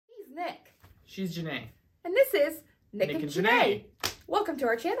Nick. She's Janae. And this is Nick and Janae. Janae. Welcome to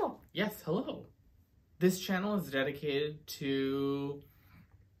our channel. Yes, hello. This channel is dedicated to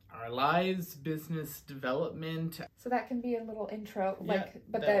our lives, business development. So that can be a little intro, Yeah,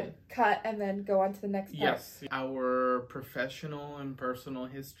 then cut and then go on to the next part. Yes, our professional and personal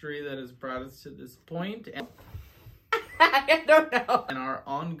history that has brought us to this point, and I don't know. and our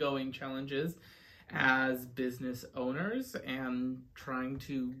ongoing challenges as business owners and trying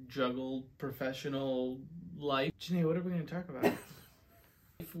to juggle professional life. Janae, what are we going to talk about?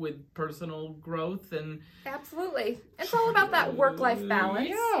 With personal growth and Absolutely. It's all about that work-life balance.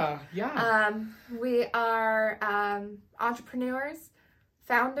 Yeah. We are entrepreneurs,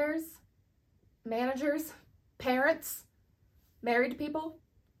 founders, managers, parents, married people.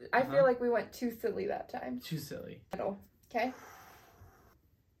 I feel like we went too silly that time. Too silly. Okay?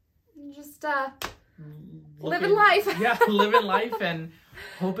 Just living life. Yeah, living life and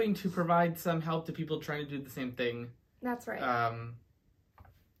hoping to provide some help to people trying to do the same thing. That's right.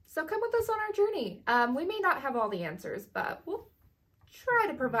 So come with us on our journey. We may not have all the answers, but we'll try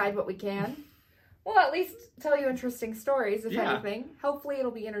to provide what we can. We'll at least tell you interesting stories, if anything. Hopefully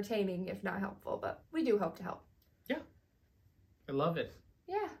it'll be entertaining, if not helpful, but we do hope to help. Yeah. I love it.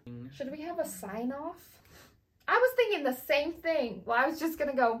 Yeah. Should we have a sign-off? I was thinking the same thing. Well, I was just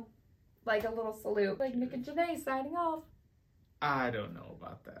going to go like a little salute. Like Nick and Janae signing off. I don't know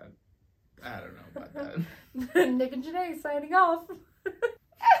about that. Nick and Janae signing off.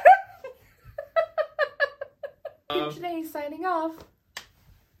 Nick and Janae signing off.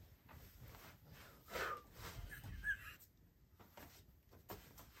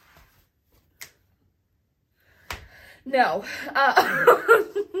 No.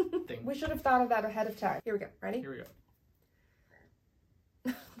 We should have thought of that ahead of time. Here we go. Ready? Here we go.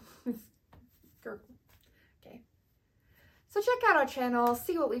 Okay. So check out our channel,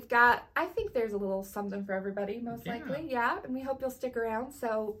 see what we've got. I think there's a little something for everybody, most likely. Yeah, and we hope you'll stick around.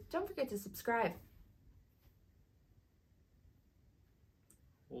 So don't forget to subscribe.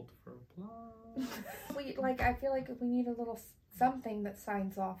 Hold for applause. I feel like we need a little something that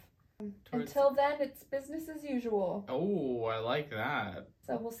signs off. Until then, it's business as usual. Oh, I like that.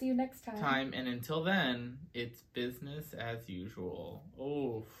 So we'll see you next time. And until then, it's business as usual.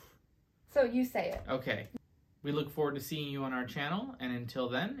 Oh. So you say it. Okay. We look forward to seeing you on our channel, and until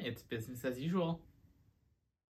then, it's business as usual.